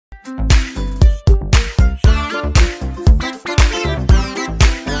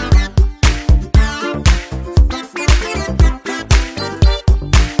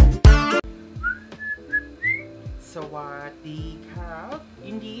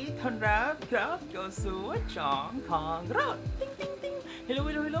ต้อนรับครับเข้าสู่ช่องของเราติ๊งติ๊งติ๊ง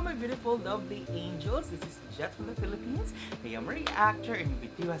Hello my beautiful lovely angels. This is Jet from the Philippines. I am a reactor and we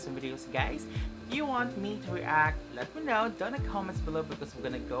do have some videos, guys. If you want me to react, let me know down in the comments below because we're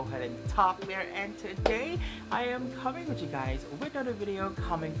gonna go ahead and talk there. And today I am coming with you guys with another video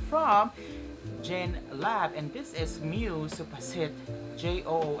coming from Gen Lab, and this is Mewsuppasit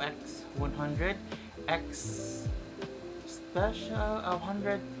JOOX 100X Special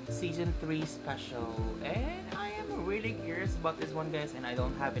 100 Season 3 Special, and I am really curious about this one, guys, and I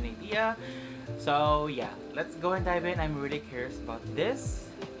don't have an idea. So yeah, let's go and dive in. I'm really curious about this,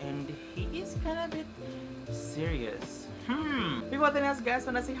 and he is kind of a bit serious. Before the next, guys,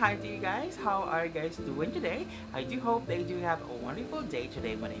 wanna say hi to you guys. How are you guys doing today? I do hope they do have a wonderful day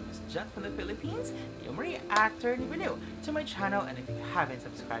today. My name is Jet from the Philippines. I'm a reactor, and if you're new to my channel and if you haven't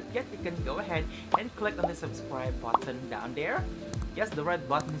subscribed yet, you can go ahead and click on the subscribe button down there. Yes, the red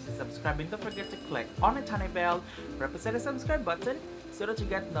button is to subscribe, and don't forget to click on the tiny bell, represent the subscribe button, so that you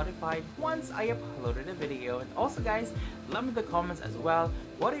get notified once I uploaded a video. And also, guys, let me in the comments as well,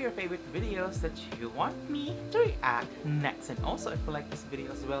 what are your favorite videos that you want me to react next? And also, if you like this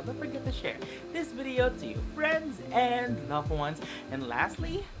video as well, don't forget to share this video to your friends and loved ones. And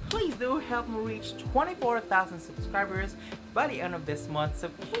lastly, please do help me reach 24,000 subscribers by the end of this month, so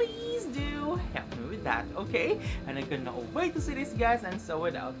please do help me with that, okay? And I cannot wait to see this, guys, and so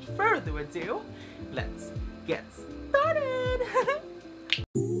without further ado, let's get started.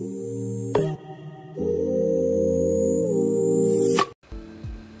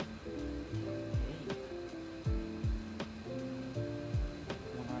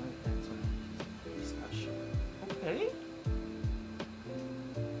 Okay.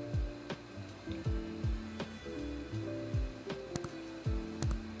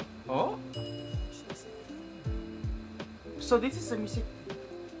 Oh, so this is a music.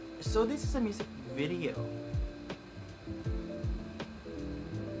 So this is a music video.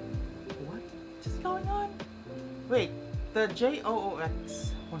 What is going on? Wait, the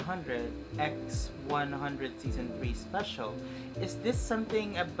JOOX 100 X 100 Season 3 Special. Is this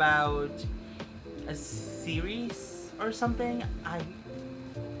something about a series or something? I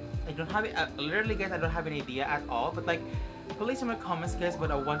don't have it. Literally, guys, I don't have an idea at all. But like, please in my comments, guys.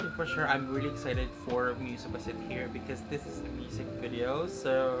 But I want to for sure. I'm really excited for Mewsuppasit here because this is a music video.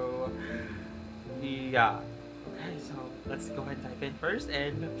 So yeah. Okay, so let's go ahead and dive in first.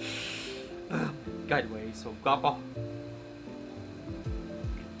 And God, way so guapo.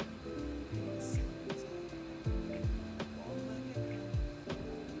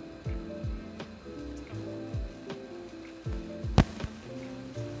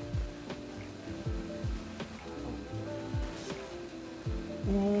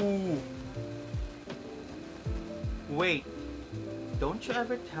 Ooh. Wait, don't you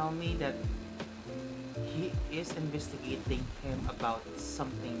ever tell me that he is investigating him about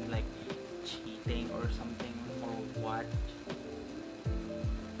something like cheating or something, or what?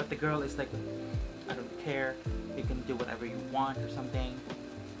 But the girl is like, I don't care, you can do whatever you want or something.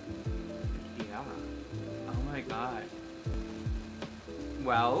 Yeah. Oh my god.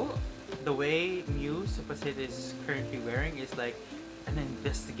 Well, the way Mewsuppasit is currently wearing is like an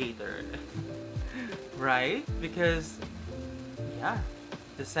investigator. Right? Because yeah,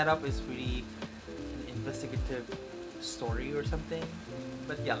 the setup is really an investigative story or something.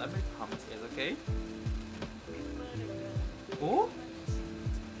 But yeah, let me promise, guys, okay? Oh?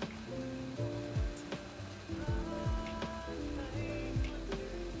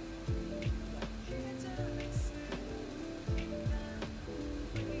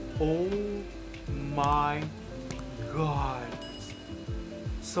 Oh my god.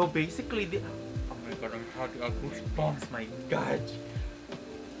 So basically the, oh my god, I'm having a goosebumps, my god.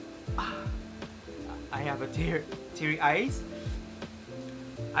 I have a teary eyes.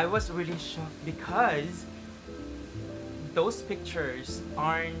 I was really shocked because those pictures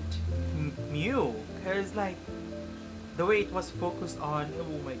aren't Mew, because like the way it was focused on,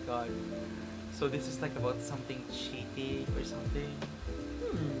 oh my god. So this is like about something cheating or something.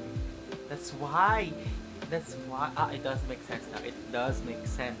 That's why it does make sense now. It does make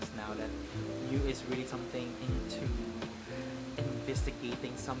sense now that Mew is really something into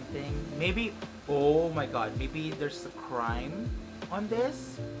investigating something. Maybe, oh my god, maybe there's a crime on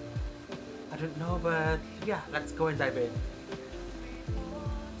this. I don't know, but yeah, let's go and dive in.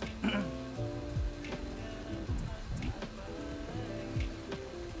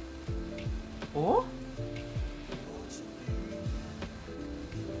 Oh?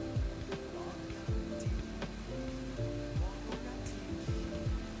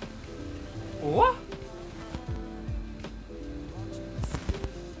 Oh?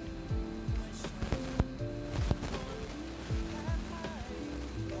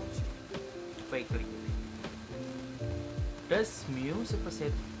 does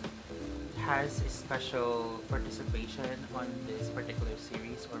Mewsuppasit has a special participation on this particular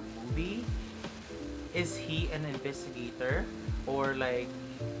series or movie? Is he an investigator, or like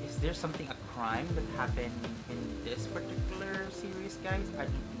is there something, a crime that happened in this particular series, guys? I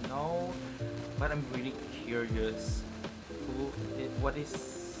don't know, but I'm really curious what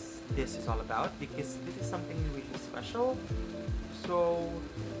is this is all about, because this is something really special. So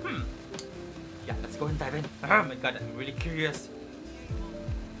yeah, let's go and dive in. Oh my god, I'm really curious.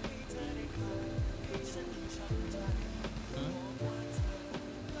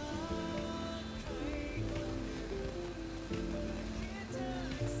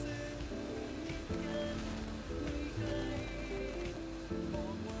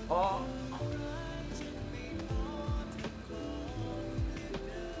 Oh.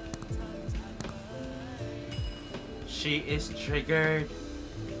 She is triggered.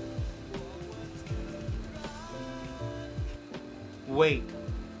 Wait,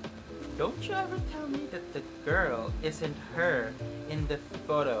 don't you ever tell me that the girl isn't her in the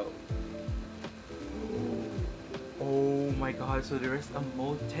photo? Oh my god, so there is a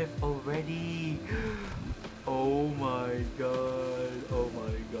motive already. Oh my god, oh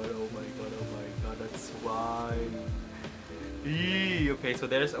my god, oh my god, oh my god, that's why. Eee, okay, so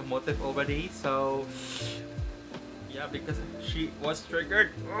there's a motive already, so yeah, because she was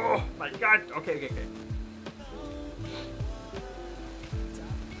triggered. Oh my god, okay. Okay.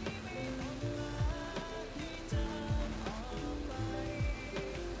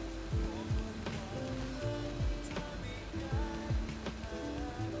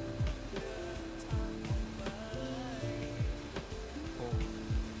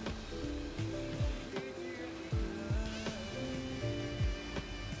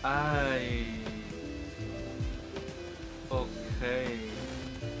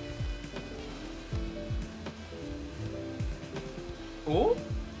 Oh?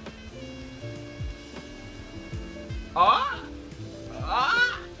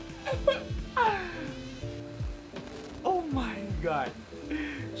 Oh my god.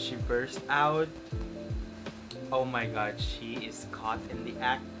 She burst out. Oh my god, she is caught in the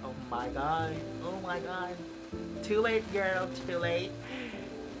act. Oh my god. Oh my god. Too late, girl, too late.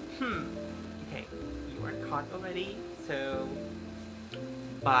 Okay, you are caught already, so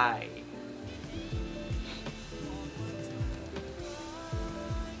bye.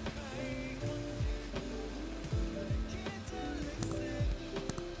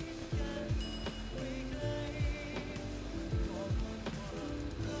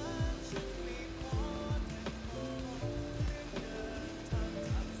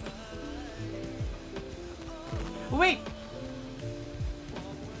 Wait!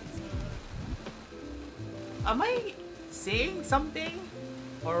 Am I saying something?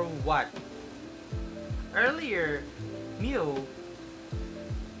 Or what? Earlier, Mew...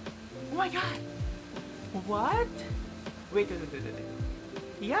 Oh my god! What? Wait.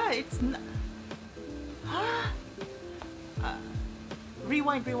 Yeah, it's not... Huh?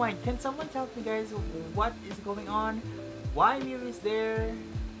 Rewind. Can someone tell me, guys, what is going on? Why Mew is there?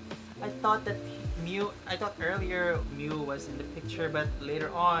 I thought earlier Mew was in the picture, but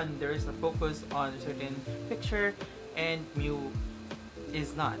later on there is a focus on a certain picture and Mew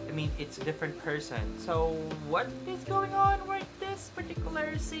is not. I mean, it's a different person. So what is going on with this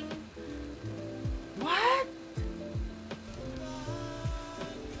particular scene? What?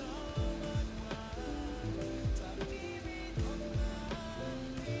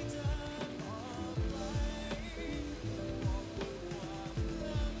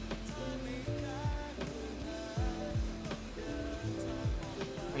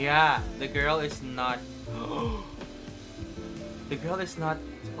 Yeah, the girl is not... The girl is not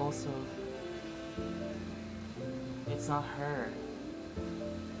also... It's not her.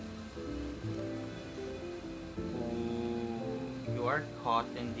 Ooh, you are caught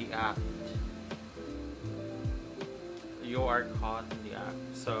in the act. You are caught in the act.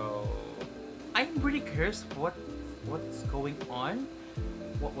 So... I'm really curious what's going on?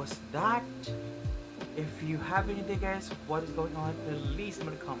 What was that? If you have any idea, guys, what is going on, please leave in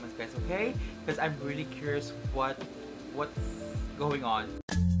the comments, guys, okay? Because I'm really curious what's going on.